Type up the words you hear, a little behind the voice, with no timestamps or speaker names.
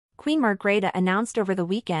Queen Margrethe announced over the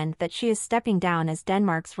weekend that she is stepping down as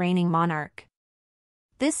Denmark's reigning monarch.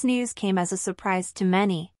 This news came as a surprise to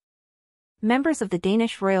many. Members of the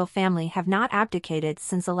Danish royal family have not abdicated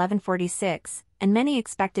since 1146, and many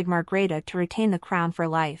expected Margrethe to retain the crown for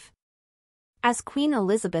life, as Queen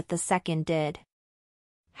Elizabeth II did.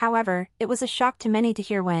 However, it was a shock to many to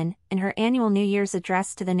hear when, in her annual New Year's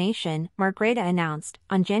address to the nation, Margrethe announced,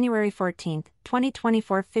 on January 14,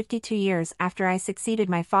 2024, 52 years after I succeeded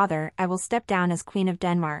my father, I will step down as Queen of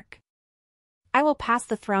Denmark. I will pass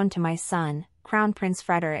the throne to my son, Crown Prince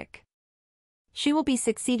Frederik. She will be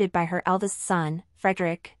succeeded by her eldest son,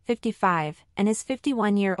 Frederik, 55, and his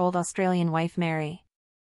 51-year-old Australian wife Mary.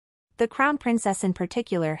 The Crown Princess in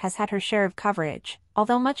particular has had her share of coverage.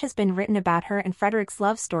 Although much has been written about her and Frederik's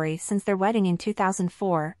love story since their wedding in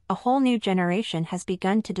 2004, a whole new generation has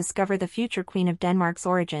begun to discover the future Queen of Denmark's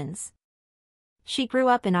origins. She grew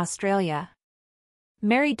up in Australia.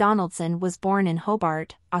 Mary Donaldson was born in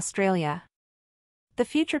Hobart, Australia. The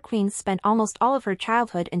future Queen spent almost all of her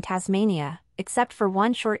childhood in Tasmania, except for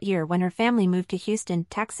one short year when her family moved to Houston,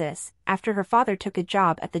 Texas, after her father took a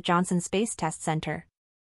job at the Johnson Space Test Center.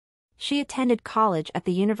 She attended college at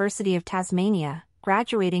the University of Tasmania,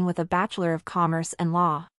 graduating with a Bachelor of Commerce and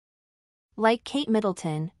Law. Like Kate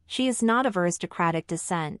Middleton, she is not of aristocratic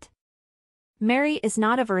descent. Mary is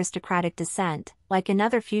not of aristocratic descent, like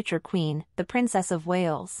another future queen, the Princess of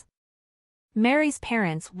Wales. Mary's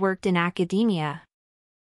parents worked in academia.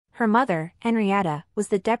 Her mother, Henrietta, was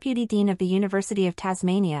the Deputy Dean of the University of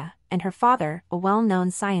Tasmania, and her father, a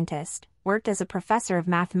well-known scientist, worked as a professor of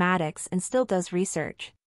mathematics and still does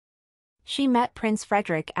research. She met Prince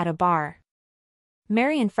Frederik at a bar.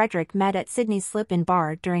 Mary and Frederik met at Sydney's Slip-In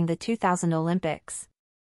Bar during the 2000 Olympics.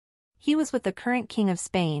 He was with the current King of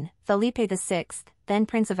Spain, Felipe VI, then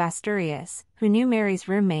Prince of Asturias, who knew Mary's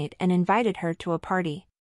roommate and invited her to a party.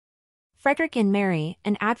 Frederik and Mary,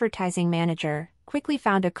 an advertising manager, quickly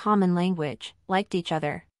found a common language, liked each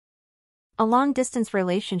other. A long-distance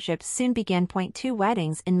relationship soon began. 2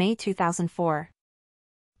 weddings in May 2004.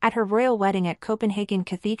 At her royal wedding at Copenhagen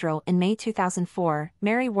Cathedral in May 2004,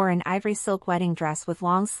 Mary wore an ivory silk wedding dress with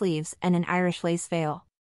long sleeves and an Irish lace veil.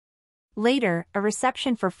 Later, a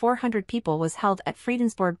reception for 400 people was held at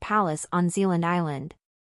Fredensborg Palace on Zealand Island.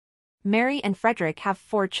 Mary and Frederik have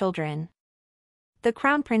 4 children. The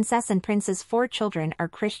Crown Princess and Prince's 4 children are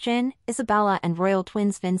Christian, Isabella and royal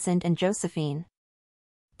twins Vincent and Josephine.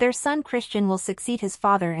 Their son Christian will succeed his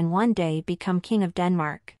father and one day become King of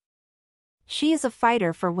Denmark. She is a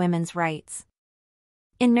fighter for women's rights.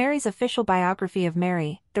 In Mary's official biography of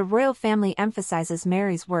Mary, the royal family emphasizes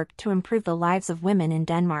Mary's work to improve the lives of women in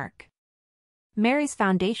Denmark. Mary's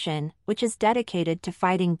Foundation, which is dedicated to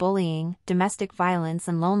fighting bullying, domestic violence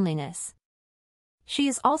and loneliness. She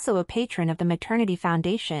is also a patron of the Maternity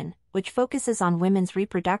Foundation, which focuses on women's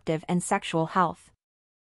reproductive and sexual health.